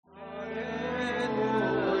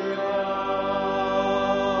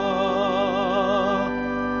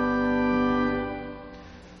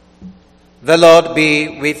The Lord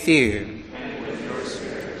be with you. And with your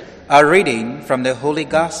spirit. A reading from the Holy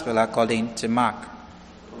Gospel according to Mark.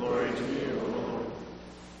 Glory to you, O Lord.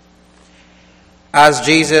 As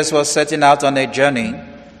Jesus was setting out on a journey,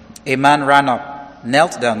 a man ran up,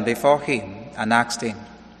 knelt down before him, and asked him,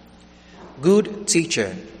 "Good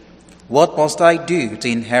teacher, what must I do to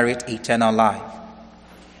inherit eternal life?"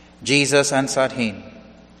 Jesus answered him,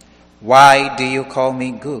 "Why do you call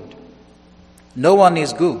me good? No one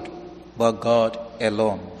is good but God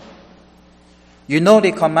alone. You know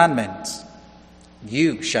the commandments.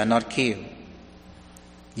 You shall not kill.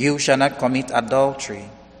 You shall not commit adultery.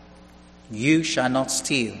 You shall not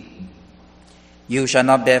steal. You shall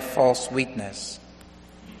not bear false witness.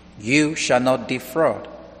 You shall not defraud.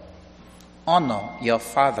 Honor your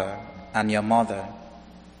father and your mother."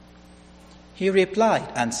 He replied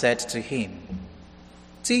and said to him,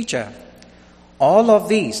 "Teacher, all of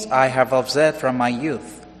these I have observed from my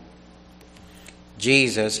youth."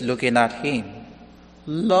 Jesus, looking at him,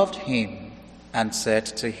 loved him and said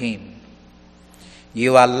to him,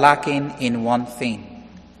 "You are lacking in one thing.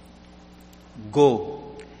 Go,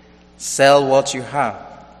 sell what you have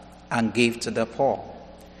and give to the poor,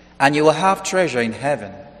 and you will have treasure in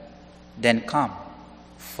heaven. Then come,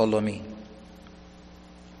 follow me."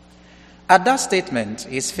 At that statement,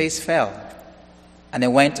 his face fell, and he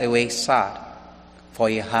went away sad, for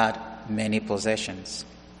he had many possessions.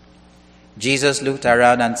 Jesus looked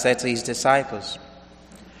around and said to his disciples,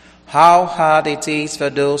 "How hard it is for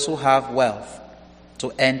those who have wealth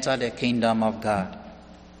to enter the kingdom of God."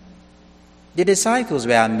 The disciples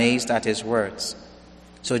were amazed at his words.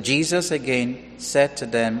 So Jesus again said to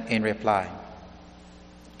them in reply,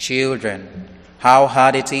 "Children, how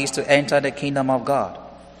hard it is to enter the kingdom of God.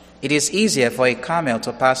 It is easier for a camel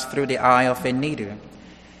to pass through the eye of a needle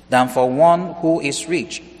than for one who is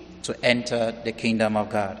rich to enter the kingdom of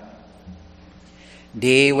God."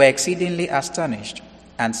 They were exceedingly astonished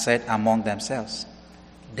and said among themselves,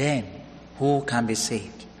 "Then who can be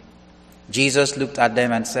saved?" Jesus looked at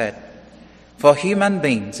them and said, "For human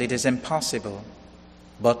beings it is impossible,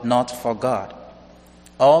 but not for God.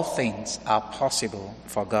 All things are possible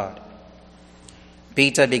for God."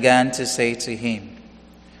 Peter began to say to him,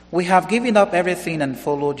 "We have given up everything and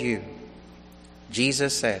followed you."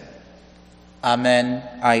 Jesus said, "Amen,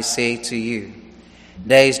 I say to you,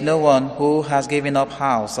 there is no one who has given up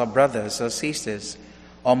house or brothers or sisters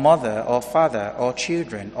or mother or father or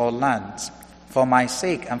children or lands for my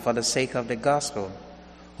sake and for the sake of the gospel,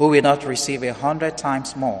 who will not receive 100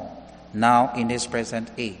 times more now in this present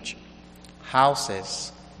age,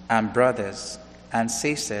 houses and brothers and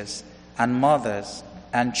sisters and mothers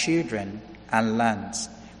and children and lands,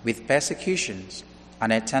 with persecutions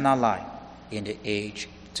and eternal life in the age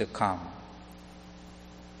to come."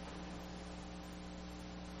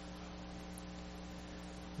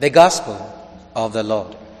 The Gospel of the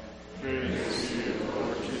Lord. Praise to you,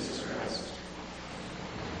 Lord Jesus Christ.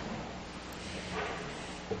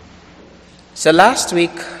 So last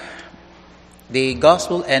week, the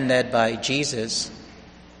Gospel ended by Jesus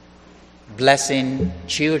blessing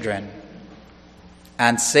children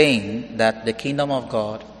and saying that the kingdom of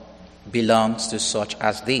God belongs to such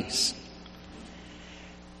as these.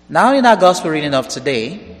 Now in our Gospel reading of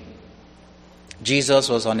today, Jesus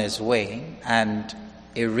was on his way, and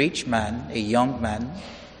a rich man, a young man,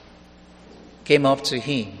 came up to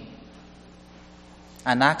him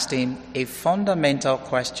and asked him a fundamental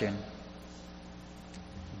question.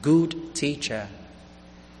 "Good teacher,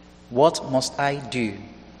 what must I do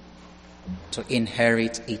to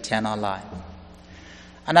inherit eternal life?"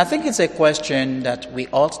 And I think it's a question that we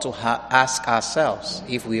ought to ask ourselves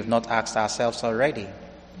if we have not asked ourselves already,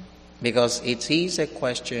 because it is a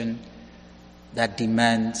question that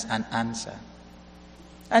demands an answer.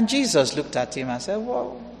 And Jesus looked at him and said,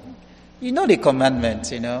 "Well, you know the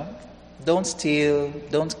commandments, Don't steal,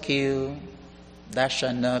 don't kill, thou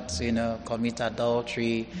shalt not, commit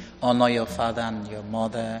adultery, honor your father and your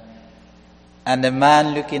mother." And the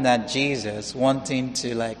man looking at Jesus, wanting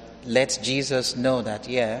to let Jesus know that,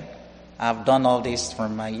 "Yeah, I've done all this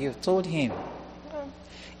from my youth," told him,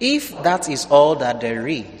 "If that is all that there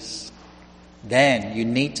is, then you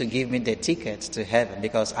need to give me the ticket to heaven,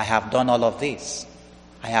 because I have done all of this.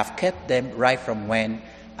 I have kept them right from when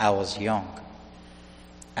I was young."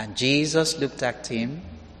 And Jesus looked at him.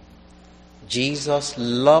 Jesus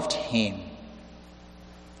loved him.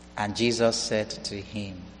 And Jesus said to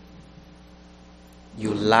him,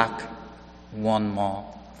 "You lack one more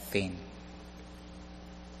thing."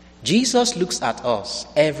 Jesus looks at us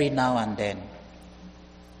every now and then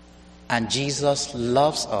And Jesus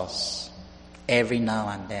loves us every now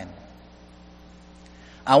and then.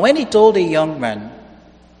 And when he told the young man,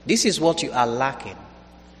 this is what you are lacking.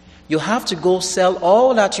 You have to go sell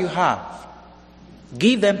all that you have,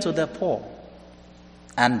 give them to the poor,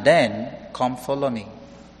 and then come follow me.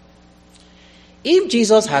 If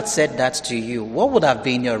Jesus had said that to you, what would have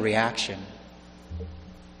been your reaction?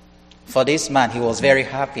 For this man, he was very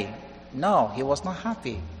happy. No, he was not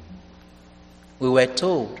happy. We were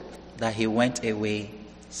told that he went away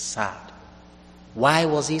sad. Why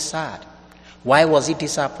was he sad? Why was he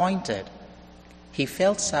disappointed? He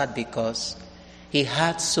felt sad because he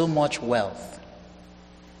had so much wealth.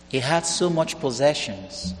 He had so much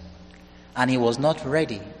possessions, and he was not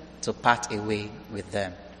ready to part away with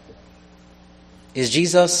them. Is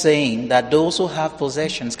Jesus saying that those who have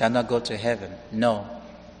possessions cannot go to heaven? No.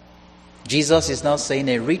 Jesus is not saying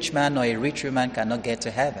a rich man or a rich woman cannot get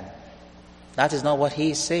to heaven. That is not what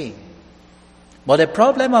he is saying. But the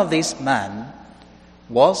problem of this man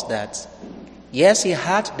was that, yes, he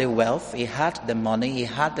had the wealth, he had the money, he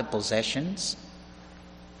had the possessions,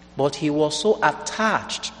 but he was so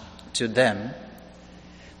attached to them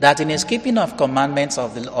that in his keeping of commandments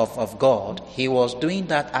of God, he was doing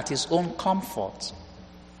that at his own comfort.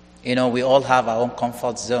 We all have our own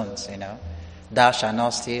comfort zones, Thou shalt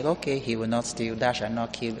not steal, okay, he will not steal. Thou shalt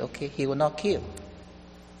not kill, okay, he will not kill.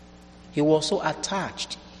 He was so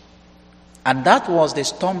attached. And that was the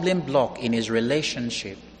stumbling block in his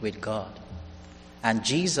relationship with God. And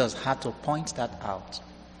Jesus had to point that out.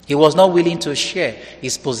 He was not willing to share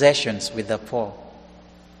his possessions with the poor.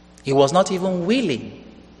 He was not even willing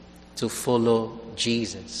to follow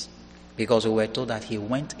Jesus, because we were told that he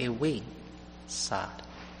went away sad.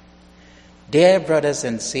 Dear brothers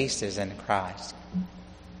and sisters in Christ,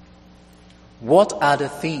 what are the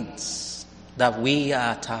things that we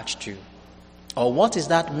are attached to? Or what is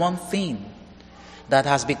that one thing that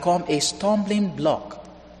has become a stumbling block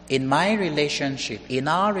in my relationship, in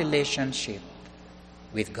our relationship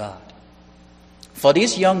with God? For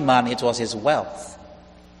this young man, it was his wealth.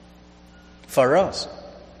 For us,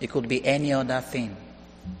 it could be any other thing.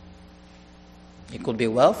 It could be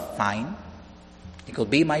wealth, fine. It could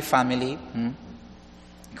be my family.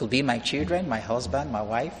 It could be my children, my husband, my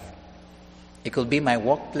wife. It could be my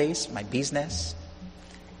workplace, my business.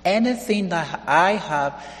 Anything that I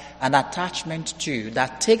have an attachment to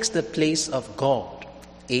that takes the place of God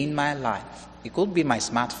in my life. It could be my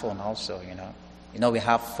smartphone also, we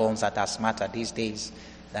have phones that are smarter these days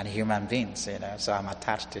than human beings, so I'm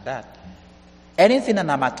attached to that. Anything that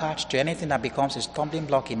I'm attached to, anything that becomes a stumbling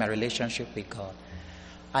block in my relationship with God,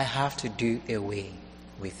 I have to do away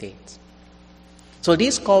with it. So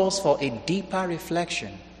this calls for a deeper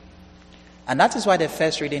reflection. And that is why the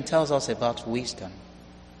first reading tells us about wisdom.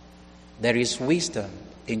 There is wisdom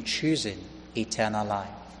in choosing eternal life.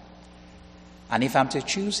 And if I'm to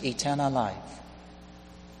choose eternal life,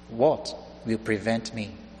 what will prevent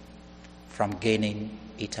me from gaining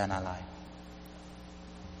eternal life?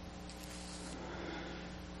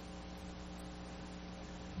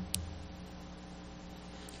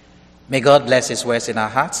 May God bless his words in our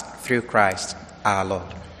hearts through Christ our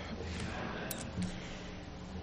Lord.